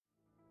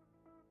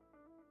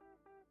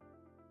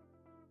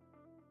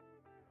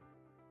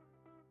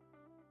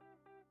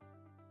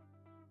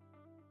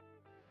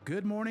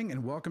Good morning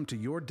and welcome to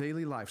your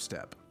daily life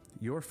step,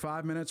 your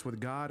 5 minutes with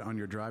God on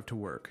your drive to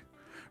work.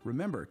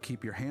 Remember,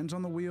 keep your hands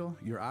on the wheel,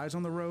 your eyes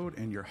on the road,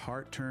 and your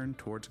heart turned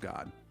towards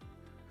God.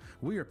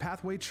 We are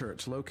Pathway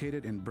Church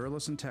located in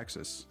Burleson,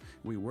 Texas.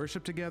 We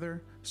worship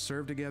together,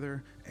 serve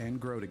together, and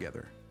grow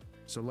together.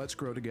 So let's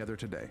grow together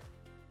today.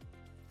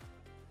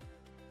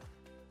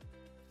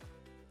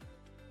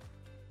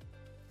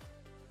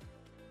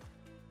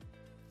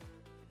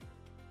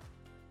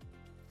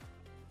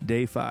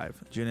 Day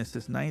 5,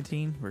 Genesis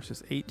 19,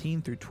 verses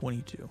 18 through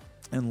 22.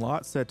 And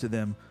Lot said to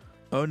them,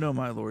 O no,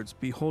 my lords,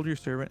 behold, your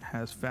servant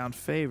has found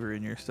favor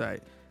in your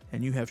sight,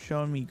 and you have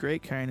shown me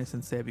great kindness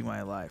in saving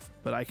my life.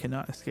 But I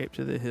cannot escape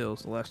to the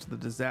hills, lest the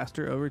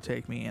disaster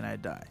overtake me and I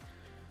die.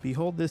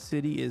 Behold, this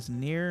city is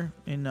near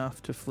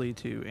enough to flee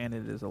to, and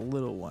it is a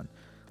little one.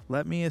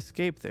 Let me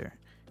escape there.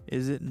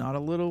 Is it not a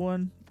little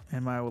one,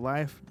 and my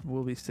life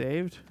will be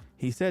saved?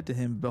 He said to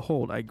him,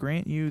 Behold, I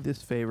grant you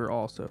this favor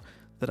also,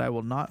 that I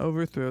will not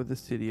overthrow the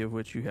city of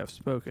which you have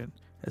spoken.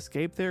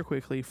 Escape there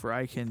quickly, for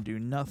I can do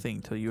nothing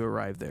till you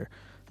arrive there.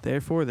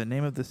 Therefore the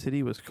name of the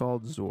city was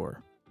called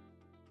Zoar.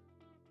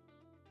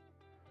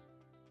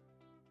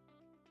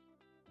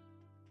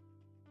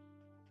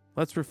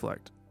 Let's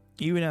reflect.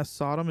 Even as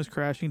Sodom is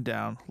crashing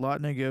down, Lot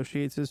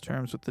negotiates his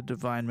terms with the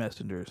divine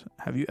messengers.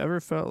 Have you ever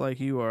felt like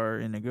you are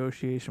in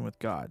negotiation with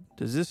God?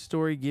 Does this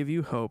story give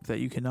you hope that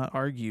you cannot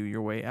argue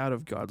your way out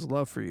of God's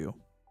love for you?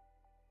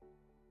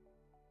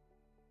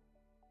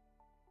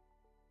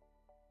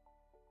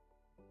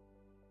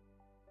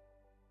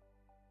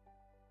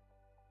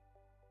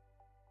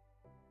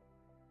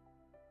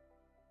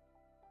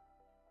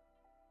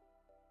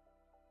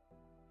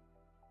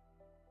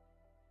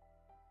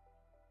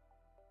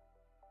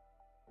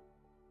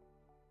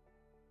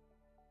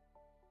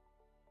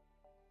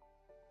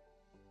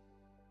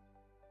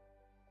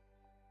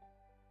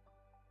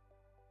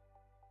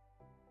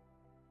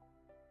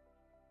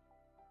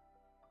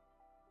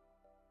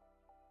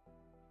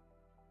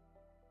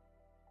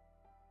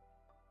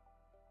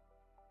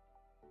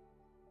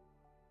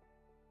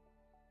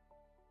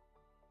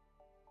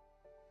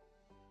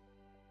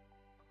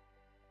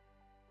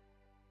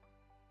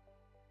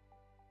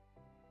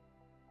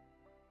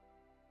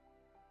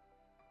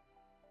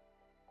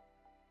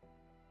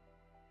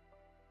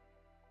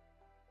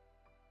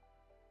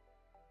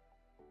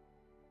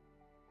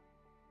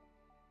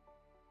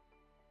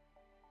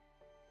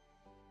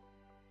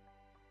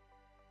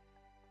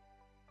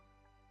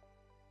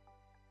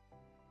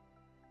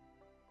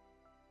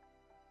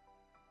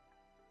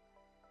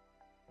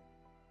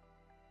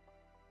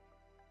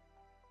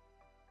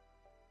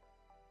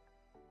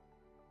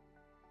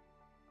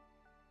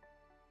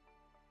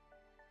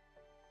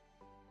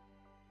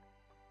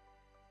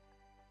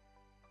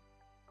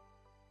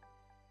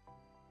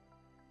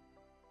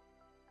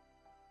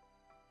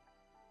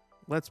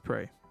 Let's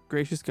pray.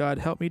 Gracious God,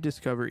 help me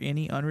discover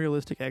any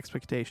unrealistic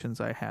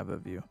expectations I have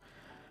of you.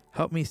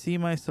 Help me see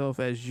myself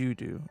as you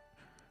do,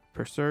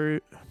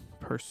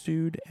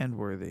 pursued and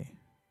worthy.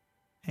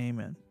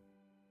 Amen.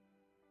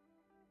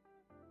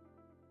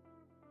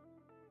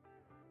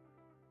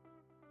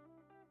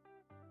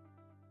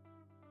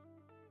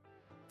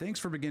 Thanks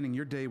for beginning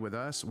your day with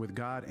us, with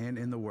God, and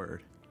in the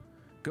Word.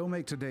 Go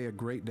make today a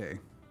great day.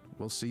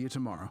 We'll see you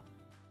tomorrow.